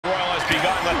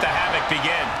begun. Let the havoc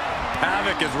begin.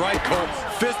 Havoc is right, Cole.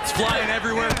 Fists flying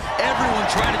everywhere. Everyone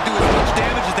trying to do as much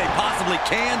damage as they possibly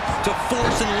can to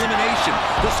force an elimination.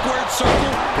 The squared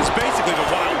circle is basically the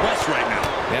Wild West right now.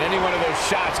 And any one of those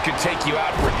shots could take you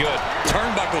out for good.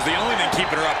 Turnbuckle's the only thing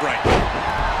keeping her upright.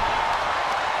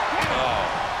 Oh.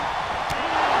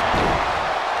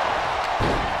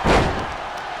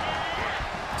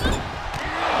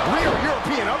 Rear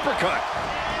European uppercut.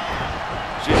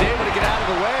 She's able to get out of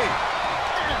the way.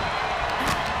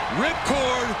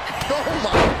 Ripcord. Oh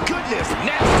my goodness,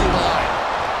 nasty line.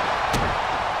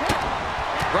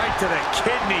 Right to the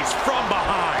kidneys from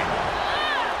behind.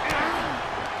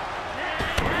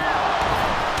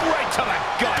 Right to the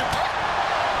gut.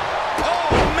 Oh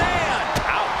man.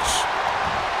 Ouch.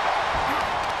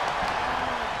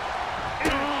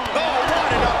 Oh,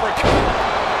 what an uppercut.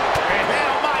 And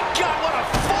oh my God, what a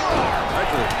forearm. Right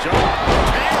to the jaw.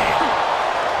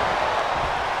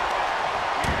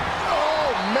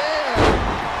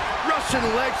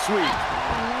 Leg sweep.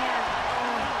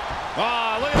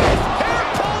 Ah, look at this. Hair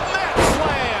pulled mat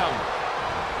slam.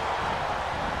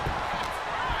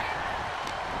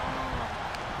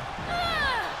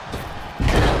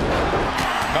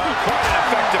 Quite an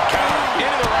effective counter.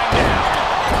 Into the ring now.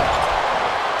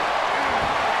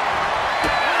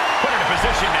 Put her in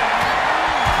position now.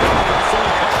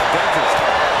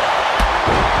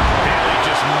 Bayley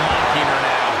just mocking her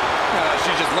now.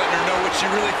 She's just letting her know what she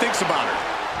really thinks about her.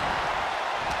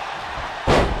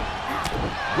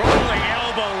 Rolling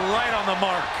elbow right on the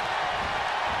mark.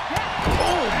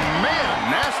 Oh,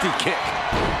 man, nasty kick.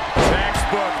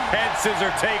 Textbook head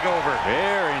scissor takeover.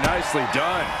 Very nicely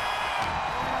done.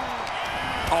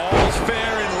 All's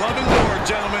fair in love and war,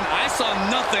 gentlemen. I saw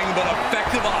nothing but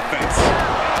effective offense.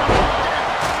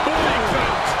 Big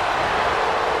boot.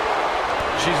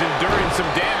 She's enduring some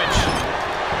damage.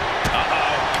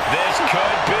 Uh-oh. This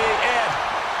could be it.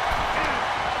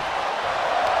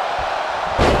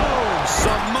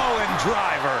 Samoan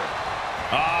driver.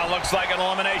 Looks like an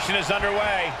elimination is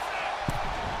underway.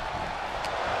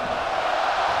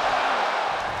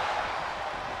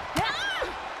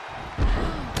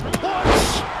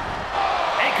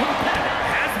 A competitor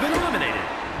has been eliminated.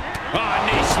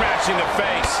 Knee smashing the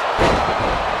face.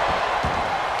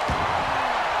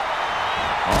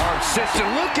 Arm system.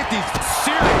 Look at these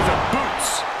series of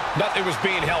boots. Nothing was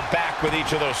being held back with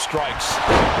each of those strikes.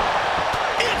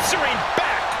 Answering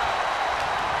back.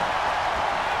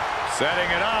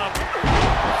 Setting it up.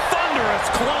 Thunderous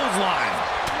clothesline.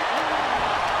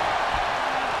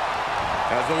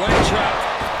 Has the leg trap.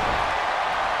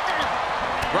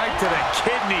 Right to the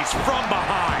kidneys from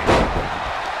behind.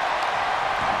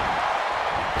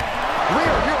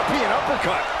 Rear European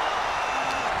uppercut.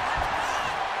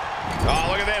 Oh,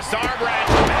 look at this. Arm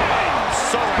wrench.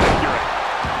 So accurate.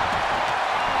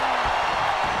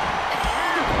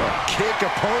 Kick,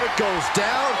 opponent goes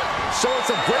down. Showing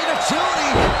some great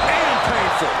agility and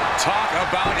painful. Talk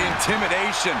about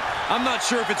intimidation. I'm not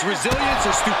sure if it's resilience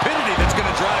or stupidity that's going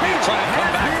to drive you to try to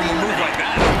come back from a move like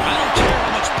that. I don't care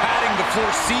how much padding the floor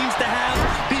seems to have.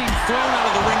 Being thrown out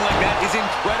of the ring like that is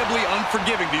incredibly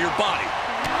unforgiving to your body.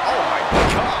 Oh my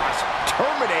gosh.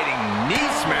 Terminating knee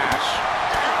smash.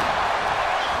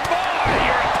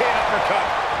 European uppercut.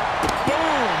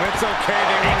 Boom. It's okay.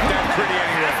 They weren't that pretty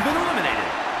anyway. Has been eliminated.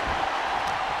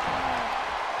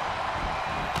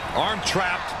 Arm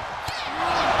trapped.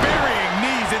 Burying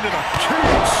knees into the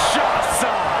Kinshasa.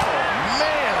 Oh,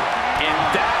 man. And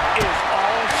that is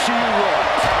all she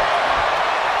wrote.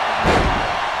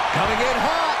 Coming in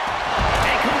hot.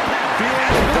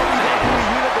 Feeling the WWE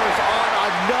Universe on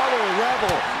another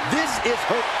level. This is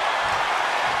her.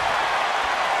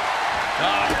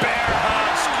 Bear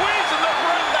hug. Squeezing the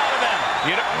breath out of them.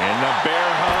 And the bear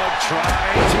hug,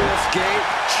 trying to escape,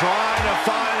 trying to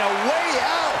find a way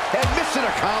out, and mission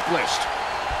accomplished.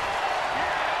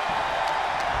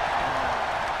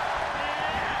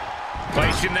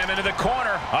 Placing them into the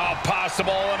corner. Oh,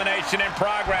 possible elimination in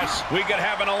progress. We could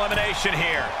have an elimination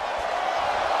here.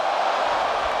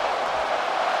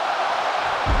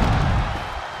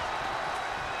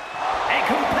 A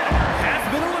competitor has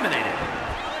been eliminated.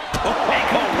 Oh,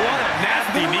 what a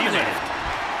nasty knee lift.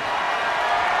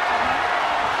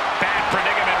 Bad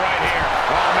predicament right here.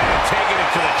 Oh, man, taking it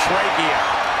to the trachea.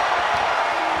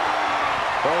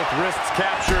 Both wrists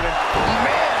captured.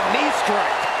 Man, knee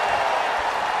strike.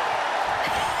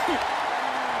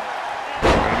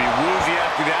 Gonna be woozy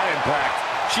after that impact.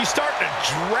 She's starting to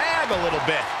drag a little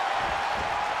bit.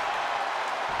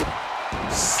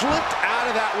 Slipped out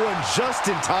of that one just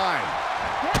in time.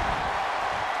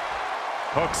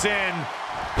 Hooks in.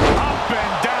 Up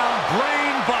and down,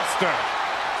 brain buster.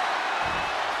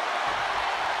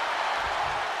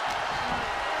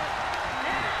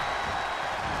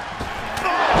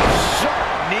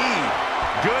 Sharp knee.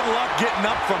 Good luck getting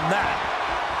up from that.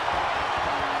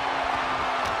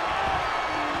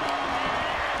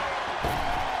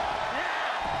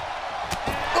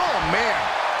 Oh, man.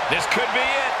 This could be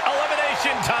it.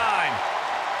 Elimination time.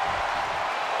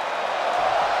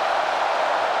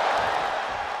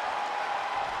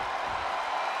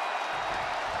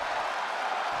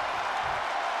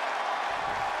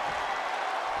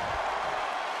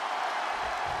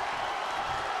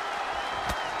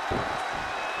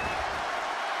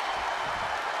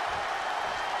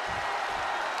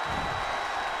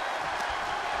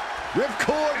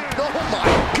 Ripcord. Oh, my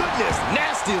goodness.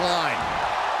 Nasty line.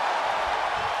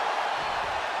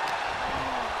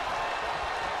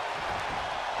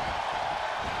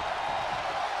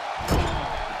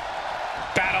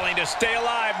 Battling to stay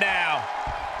alive now.